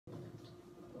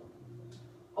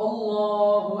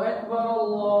Allahu Akbar,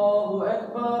 Allahu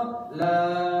Akbar,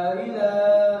 La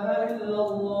ilaha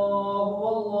illallah,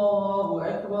 Wallahu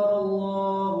Akbar,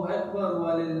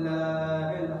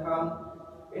 Walillahil hamd.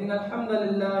 Inna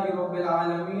alhamdulillahi Rabbil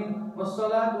alameen,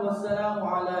 wassalatu wassalamu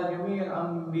ala jamii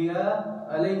al-anbiya,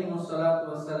 alayhim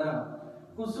wassalatu wassalam.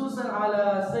 خصوصا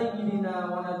على سيدنا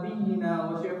ونبينا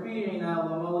وشفيعنا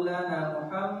ومولانا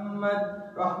محمد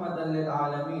رحمة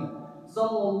للعالمين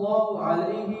صلى الله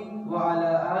عليه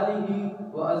وعلى آله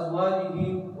وأزواجه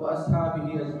وأصحابه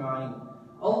أجمعين.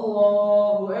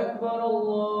 الله أكبر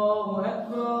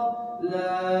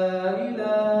لا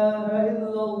إله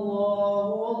إلا الله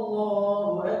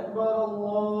والله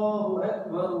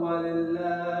أكبر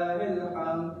ولله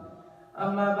الحمد.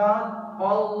 أما بعد،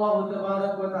 قال الله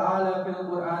تبارك وتعالى في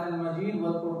القرآن المجيد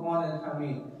والفرقان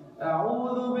الحميد: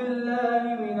 أعوذ بالله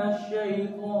من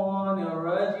الشيطان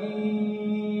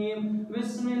الرجيم،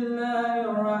 بسم الله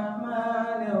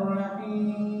الرحمن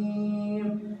الرحيم.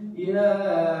 يا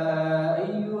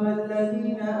أيها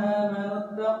الذين آمنوا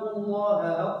اتقوا الله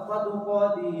حق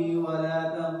تقاته ولا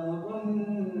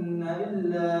تموتن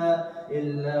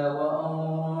إلا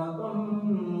وأنتم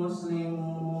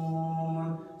مسلمون.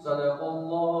 صدق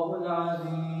الله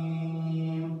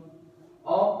العظيم.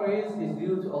 All praise is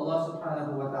due to Allah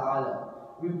subhanahu wa ta'ala.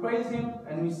 We praise Him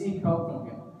and we seek help from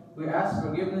Him. We ask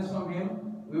forgiveness from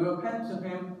Him, we repent to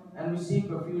Him, and we seek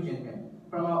refuge in Him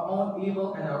from our own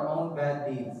evil and our own bad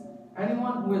deeds.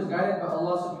 Anyone who is guided by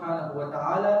Allah subhanahu wa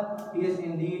ta'ala, he is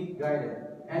indeed guided.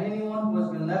 And anyone who has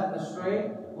been left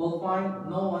astray will find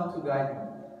no one to guide him.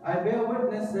 I bear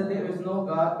witness that there is no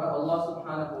God but Allah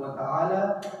subhanahu wa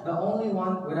ta'ala, the only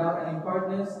one without any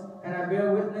partners, and I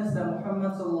bear witness that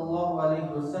Muhammad sallallahu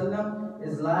alayhi wa sallam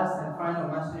is last and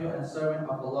final messenger and servant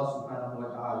of Allah subhanahu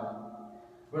wa ta'ala.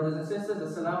 Brothers and sisters,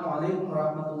 Assalamu alaikum wa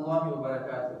rahmatullahi wa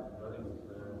barakatuh.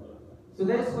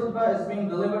 Today's khutbah is being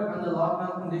delivered under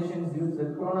lockdown conditions due to the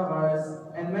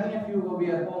coronavirus, and many of you will be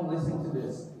at home listening to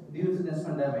this due to this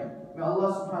pandemic. May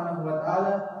Allah subhanahu wa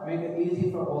ta'ala make it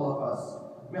easy for all of us.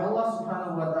 May Allah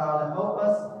subhanahu wa ta'ala help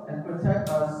us and protect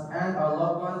us and our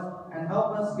loved ones and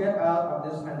help us get out of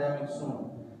this pandemic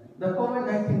soon. The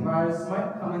COVID-19 virus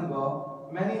might come and go,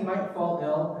 many might fall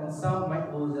ill, and some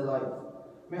might lose their life.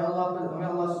 May Allah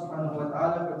subhanahu wa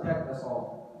ta'ala protect us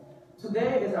all.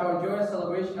 Today is our joyous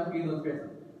celebration of Eid al-Fitr,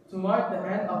 to mark the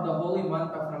end of the holy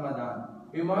month of Ramadan.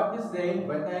 We mark this day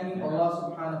by thanking Allah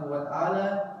subhanahu wa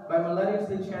ta'ala, by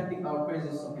melodiously chanting our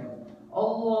praises to Him.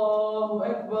 Allahu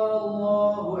Akbar,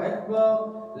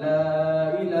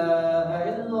 La ilaha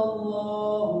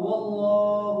illallah,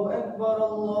 Wallahu Akbar,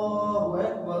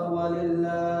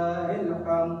 Walillahil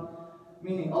hamd.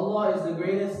 Meaning, Allah is the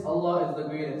greatest, Allah is the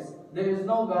greatest. There is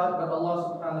no God but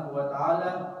Allah subhanahu wa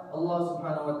ta'ala. Allah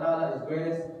subhanahu wa ta'ala is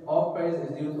greatest. All praise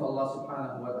is due to Allah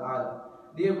subhanahu wa ta'ala.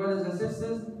 Dear brothers and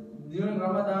sisters, during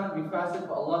Ramadan, we fasted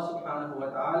for Allah subhanahu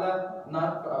wa ta'ala,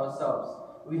 not for ourselves.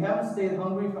 We haven't stayed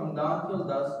hungry from dawn till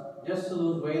dusk just to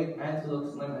lose weight and to look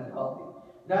slim and healthy.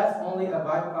 That's only a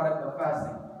byproduct of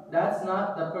fasting. That's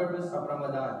not the purpose of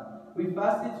Ramadan. We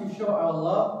fasted to show our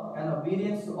love and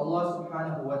obedience to Allah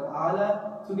subhanahu wa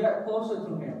ta'ala, to get closer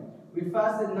to Him. We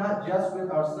fasted not just with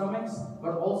our stomachs,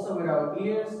 but also with our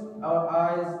ears, our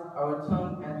eyes, our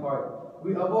tongue, and heart.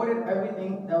 We avoided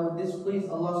everything that would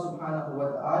displease Allah subhanahu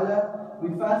wa ta'ala.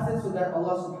 We fasted so that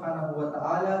Allah subhanahu wa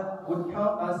ta'ala would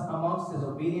count us amongst His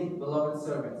obedient beloved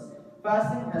servants.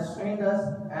 Fasting has trained us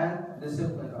and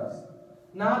disciplined us.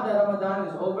 Now that Ramadan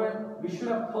is over, we should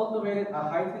have cultivated a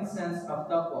heightened sense of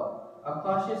taqwa, a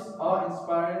cautious,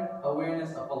 awe-inspiring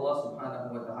awareness of Allah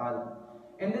subhanahu wa ta'ala.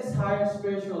 In this higher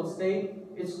spiritual state,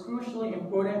 it's crucially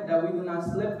important that we do not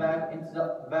slip back into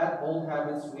the bad old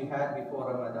habits we had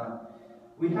before Ramadan.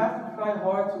 We have to try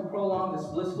hard to prolong this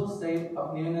blissful state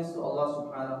of nearness to Allah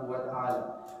subhanahu wa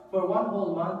ta'ala. For one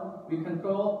whole month, we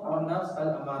control our nafs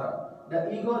al-amara, the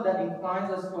ego that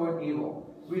inclines us toward evil.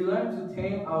 We learn to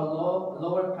tame our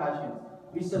lower passions.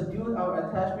 We subdued our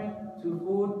attachment to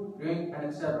food, drink, and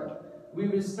etc. We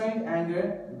restrained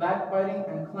anger, backbiting,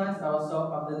 and cleansed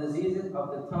ourselves of the diseases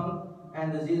of the tongue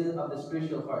and diseases of the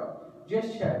spiritual heart.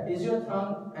 Just check, is your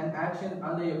tongue and action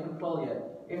under your control yet?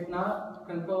 If not,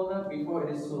 control them before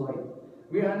it is too late.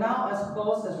 We are now as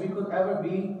close as we could ever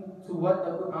be to what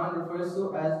the Quran refers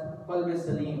to as qalb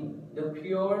salim, the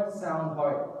pure, sound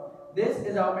heart. This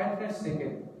is our entrance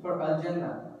ticket for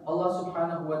Al-Jannah, Allah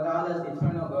subhanahu wa ta'ala's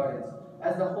eternal gardens.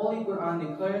 As the Holy Quran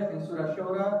declares in Surah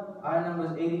Shura, ayah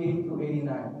numbers 88 to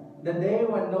 89. The day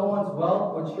when no one's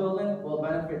wealth or children will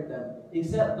benefit them,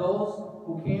 except those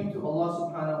who came to Allah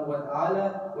subhanahu wa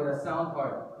ta'ala with a sound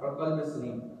heart, or qalb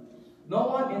salim. No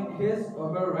one in his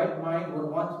or her right mind would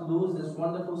want to lose this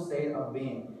wonderful state of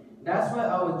being. That's why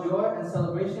our joy and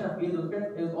celebration of Eid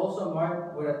al-Fitr is also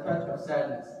marked with a touch of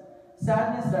sadness.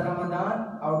 Sadness that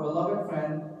Ramadan, our beloved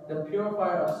friend, the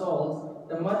purifier of souls,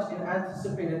 the much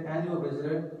anticipated annual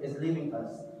visitor, is leaving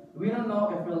us. We don't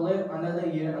know if we'll live another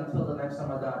year until the next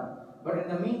Ramadan. But in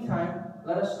the meantime,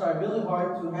 let us try really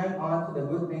hard to hang on to the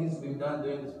good things we've done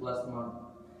during this blessed month.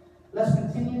 Let's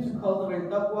continue to cultivate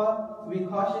taqwa, to be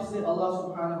cautiously Allah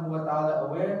subhanahu wa ta'ala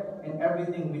aware in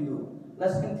everything we do.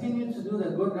 Let's continue to do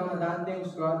the good Ramadan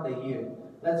things throughout the year.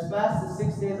 Let's fast the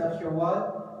 6 days of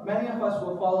Shawwal. Many of us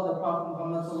will follow the Prophet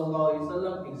Muhammad sallallahu alaihi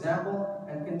wasallam example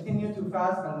and continue to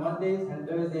fast on Mondays and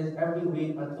Thursdays every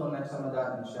week until next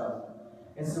Ramadan, inshallah.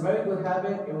 It's a very good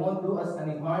habit. It won't do us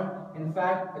any harm. In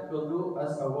fact, it will do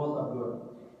us a world of good.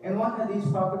 In one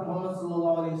hadith, Prophet Muhammad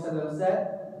sallallahu alaihi wasallam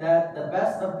said that the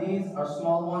best of these are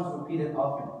small ones repeated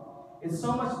often. It's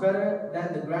so much better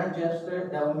than the grand gesture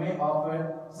that we may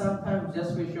offer, sometimes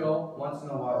just for show, once in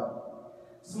a while.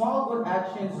 Small good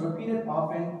actions repeated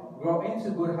often grow into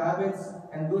good habits,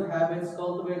 and good habits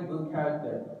cultivate good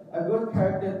character. A good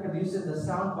character produces the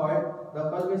sound heart, the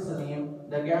qalb salim,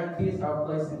 that guarantees our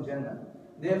place in Jannah.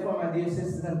 Therefore, my dear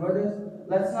sisters and brothers,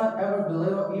 let's not ever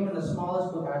belittle even the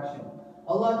smallest good action.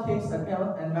 Allah takes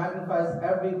account and magnifies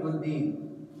every good deed.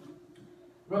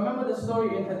 Remember the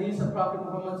story in Hadith of Prophet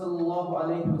Muhammad sallallahu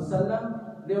alaihi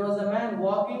wasallam. There was a man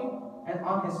walking, and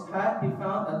on his path he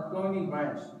found a thorny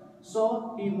branch.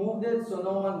 So he moved it so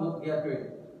no one would get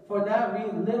hurt. For that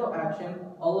little action,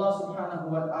 Allah subhanahu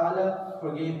wa ta'ala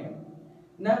forgave him.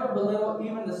 Never belittle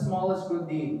even the smallest good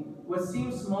deed. What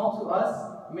seems small to us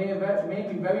may be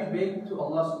very big to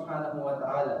Allah subhanahu wa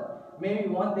ta'ala. Maybe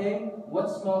one day, what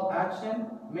small action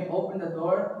may open the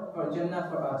door for Jannah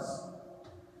for us.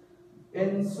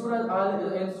 In Surah Al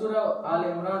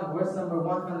Imran, verse number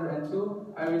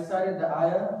 102, I recited the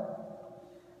ayah,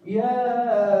 يا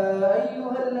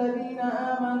أيها الذين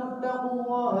آمنوا اتقوا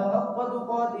الله حق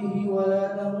تقاته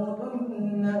ولا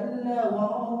تموتن إلا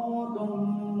وأنتم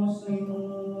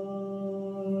مسلمون.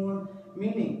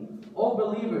 Meaning, O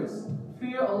believers,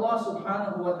 fear Allah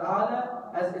subhanahu wa ta'ala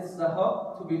as it's the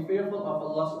haqq to be fearful of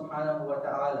Allah subhanahu wa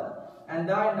ta'ala, and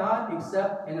die not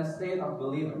except in a state of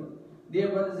believer.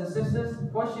 Dear brothers and sisters, the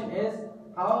question is,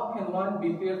 how can one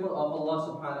be fearful of Allah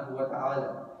subhanahu wa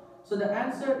ta'ala? So the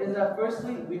answer is that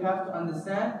firstly, we have to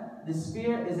understand this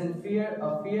fear isn't fear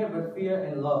of fear, but fear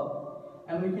in love.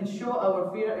 And we can show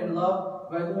our fear in love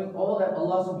by doing all that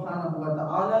Allah subhanahu wa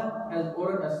ta'ala has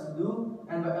ordered us to do,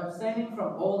 and by abstaining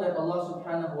from all that Allah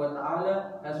subhanahu wa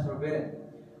ta'ala has forbidden.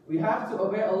 We have to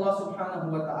obey Allah subhanahu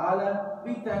wa ta'ala,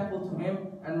 be thankful to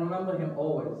Him, and remember Him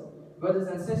always. Brothers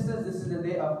and sisters, this is the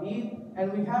day of Eid,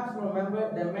 and we have to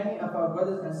remember that many of our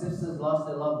brothers and sisters lost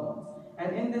their loved ones.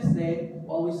 And in this day,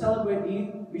 while we celebrate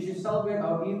Eid, we should celebrate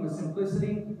our Eid with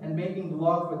simplicity and making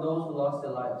dua for those who lost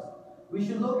their lives. We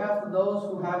should look after those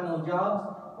who have no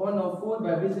jobs or no food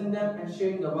by visiting them and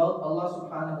sharing the wealth Allah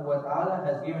subhanahu wa ta'ala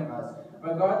has given us,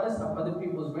 regardless of other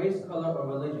people's race, color, or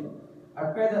religion. I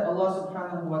pray that Allah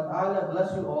subhanahu wa ta'ala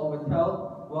bless you all with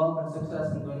health, wealth, and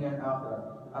success in dunya and akhirah.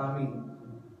 Ameen.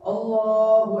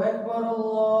 Allahu Akbar,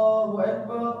 Allahu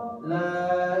Akbar,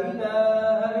 La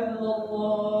ilaha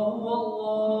illallah,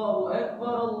 Wallahu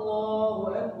Akbar,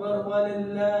 Allahu Akbar,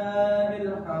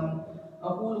 Walillahil hamd.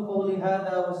 أقول قولي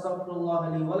هذا واستغفر الله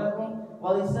لي ولكم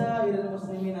ولسائر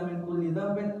المسلمين من كل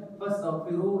ذنب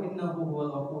فاستغفروه إنه هو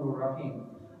الغفور الرحيم.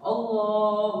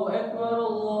 الله أكبر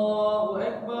الله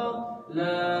أكبر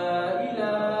لا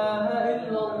إله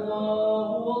إلا الله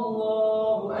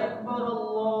والله أكبر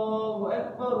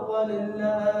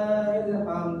ولله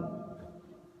الحمد.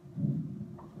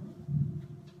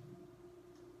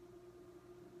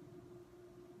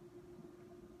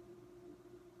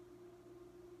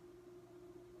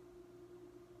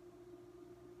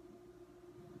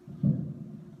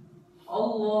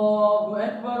 الله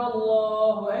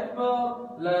أكبر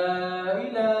لا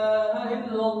إله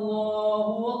إلا الله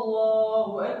والله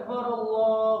أكبر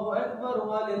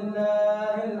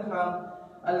ولله الحمد.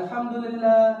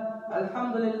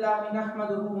 الحمد لله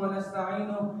نحمده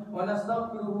ونستعينه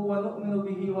ونستغفره ونؤمن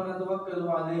به ونتوكل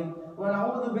عليه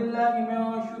ونعوذ بالله من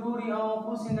شرور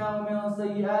أنفسنا ومن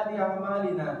سيئات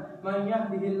أعمالنا من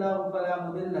يهده الله فلا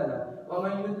مضل له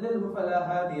ومن يضلله فلا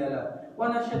هادي له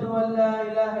ونشهد أن لا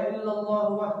إله إلا الله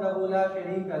وحده لا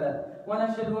شريك له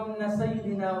ونشهد أن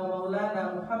سيدنا ومولانا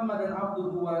محمدا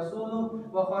عبده ورسوله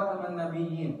وخاتم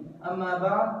النبيين أما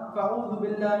بعد فأعوذ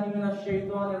بالله من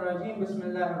الشيطان الرجيم بسم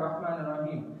الله الرحمن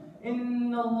الرحيم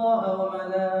إن الله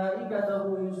وملائكته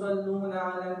يصلون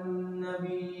على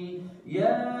النبي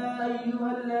يا أيها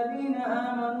الذين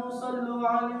آمنوا صلوا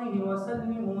عليه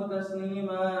وسلموا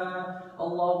تسليما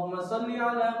اللهم صل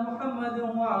على محمد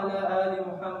وعلى آل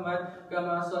محمد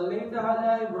كما صليت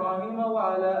على إبراهيم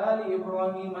وعلى آل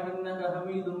إبراهيم إنك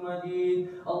حميد مجيد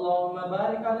اللهم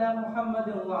بارك على محمد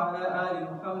وعلى آل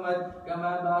محمد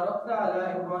كما باركت على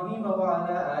إبراهيم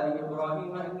وعلى آل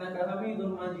إبراهيم إنك حميد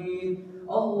مجيد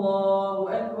الله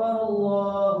أكبر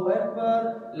الله أكبر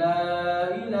لا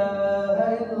إله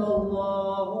إلا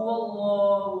الله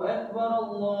والله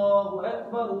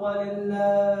أكبر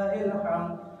ولله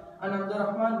الحمد. عن عبد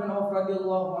الرحمن بن عوف رضي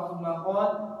الله عنهما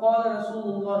قال رسول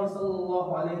الله صلى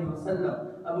الله عليه وسلم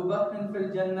أبو بكر في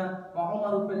الجنة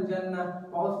وعمر في الجنة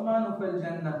وعثمان في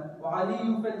الجنة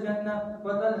وعلي في الجنة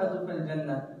وطلحة في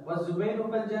الجنة والزبير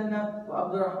في الجنة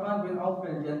وعبد الرحمن بن عوف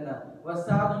في الجنة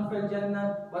وسعد في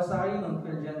الجنة وسعيد في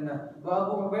الجنة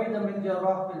وأبو عبيدة بن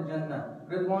جراح في الجنة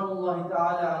رضوان الله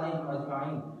تعالى عليهم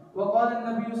أجمعين. وقال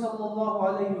النبي صلى الله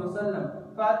عليه وسلم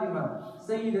فاطمة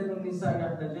سيدة النساء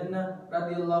أهل الجنة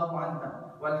رضي الله عنها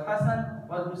والحسن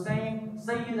والحسين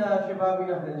سيدا شباب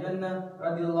أهل الجنة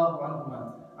رضي الله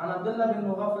عنهما. عن عبد الله بن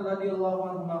مغفل رضي الله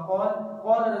عنهما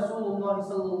قال رسول الله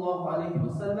صلى الله عليه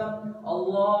وسلم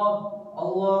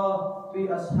الله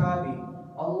في أصحابي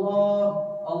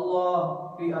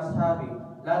الله في أصحابي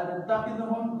لا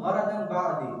تتخذهم غرضا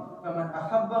بعدي فمن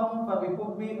أحبهم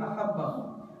فبحبي أحبهم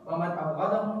ومن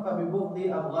أبغضهم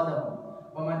فببغضي أبغضهم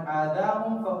ومن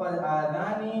آذاهم فقد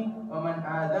آذاني ومن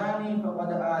آذاني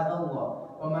فقد آذى الله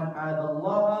ومن آذى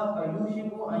الله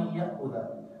فيوشك أن يأخذه.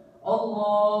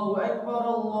 الله أكبر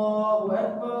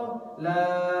لا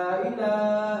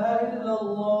إله إلا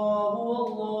الله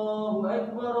والله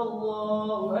أكبر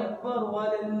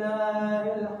ولله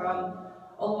الحمد.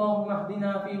 اللهم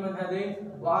اهدنا فيمن هديت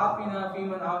وعافنا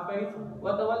فيمن عافيت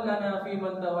وتولنا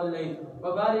فيمن توليت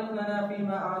وبارك لنا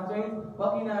فيما أعطيت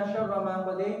وقنا شر ما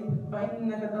قضيت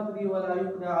فإنك تقضي ولا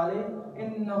يقضى عليك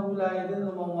إنه لا يذل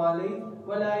من واليت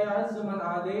ولا يعز من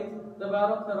عاديت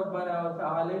تباركت ربنا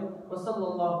وتعاليت وصلى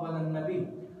الله على النبي.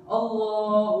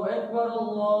 الله أكبر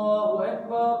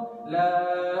لا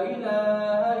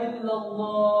إله إلا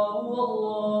الله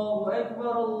والله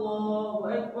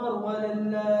أكبر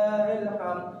ولله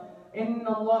الحمد. إن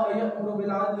الله يأمر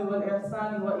بالعدل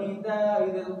والإحسان وإيتاء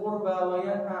ذي القربى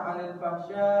وينهى عن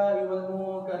الفحشاء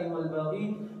والمنكر والبغي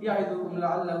يعظكم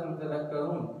لعلكم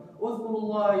تذكرون. اذكروا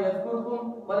الله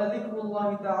يذكركم ولذكر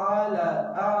الله تعالى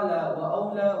أعلى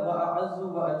وأولى وأعز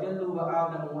وأجل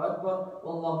وأعلم وأكبر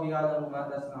والله يعلم ما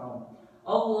تصنعون.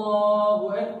 الله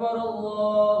أكبر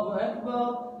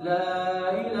لا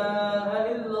إله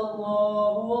إلا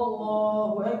الله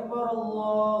والله أكبر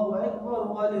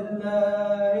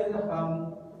ولله الحمد.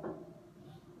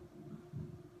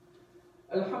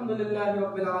 الحمد لله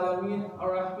رب العالمين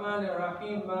الرحمن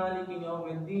الرحيم مالك يوم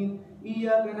الدين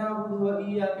إياك نعبد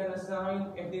وإياك نستعين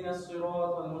اهدنا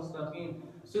الصراط المستقيم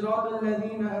صراط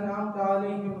الذين أنعمت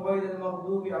عليهم غير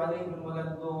المغضوب عليهم ولا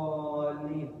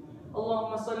الضالين.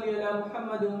 اللهم صل على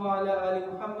محمد وعلى آل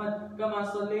محمد كما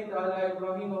صليت على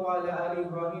إبراهيم وعلى آل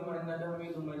إبراهيم إنك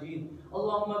حميد مجيد.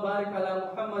 اللهم بارك على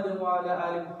محمد وعلى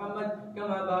آل محمد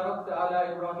كما باركت على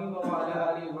إبراهيم وعلى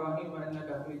آل إبراهيم إنك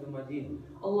حميد مجيد.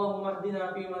 اللهم اهدنا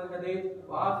فيمن هديت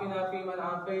وعافنا فيمن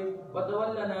عافيت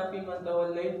وتولنا فيمن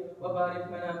توليت وبارك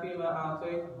لنا فيما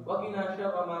أعطيت وقنا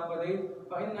شر ما قضيت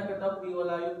فإنك تقضي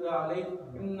ولا يقضى عليك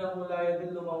إنه لا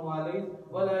يذل من واليت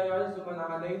ولا يعز من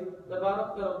عاديت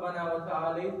تباركت ربنا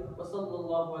وتعاليت وصلى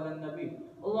الله على النبي.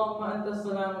 اللهم أنت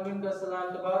السلام ومنك السلام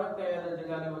تباركت يا ذا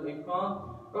الجلال والإكرام.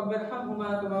 رب ارحمهما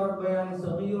كما ربياني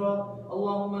صغيرا.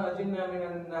 اللهم أجرنا من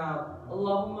النار.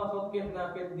 اللهم فقهنا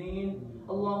في الدين.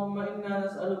 اللهم إنا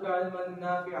نسألك علما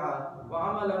نافعا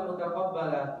وعملا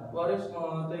متقبلا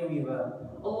ورزقا طيبا.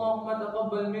 اللهم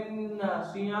تقبل منا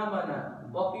صيامنا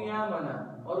وقيامنا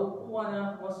وركوعنا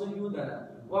وسجودنا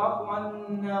واعف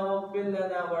عنا واغفر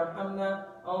لنا وارحمنا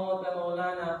أنت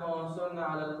مولانا فانصرنا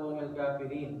على القوم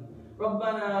الكافرين.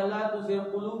 ربنا لا تزغ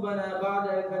قلوبنا بعد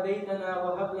إذ هديتنا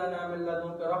وهب لنا من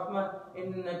لدنك رحمة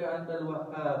إنك أنت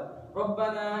الوهاب.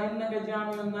 ربنا إنك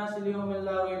جامع الناس ليوم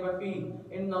لا ريب فيه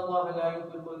إن الله لا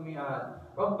يخلف الميعاد.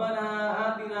 ربنا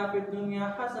آتنا في الدنيا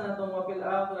حسنة وفي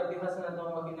الآخرة حسنة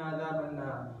وقنا عذاب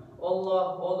النار.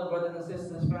 Allah, all the brothers and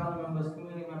sisters, family members,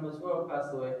 community members who have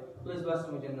passed away, please bless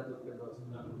them with Jannatul Firdaus.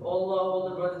 Allah, all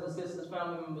the brothers and sisters,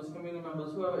 family members, community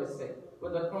members, whoever is sick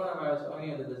with the coronavirus or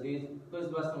any other disease, please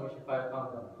bless them with Shifa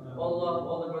Kamila. Allah,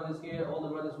 all the brothers here, all the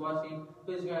brothers watching,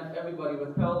 please grant everybody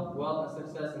with health, wealth, and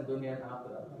success in dunya and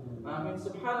akhirah. Ameen.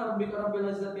 Subhana rabbika rabbil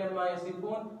izzati amma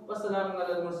yasifun, wa salamun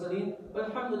ala al-mursaleen,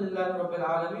 walhamdulillahi rabbil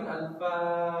alameen.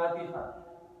 Al-Fatiha.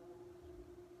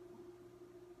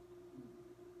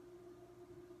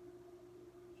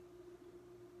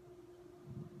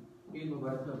 Eid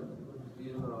Mubarak.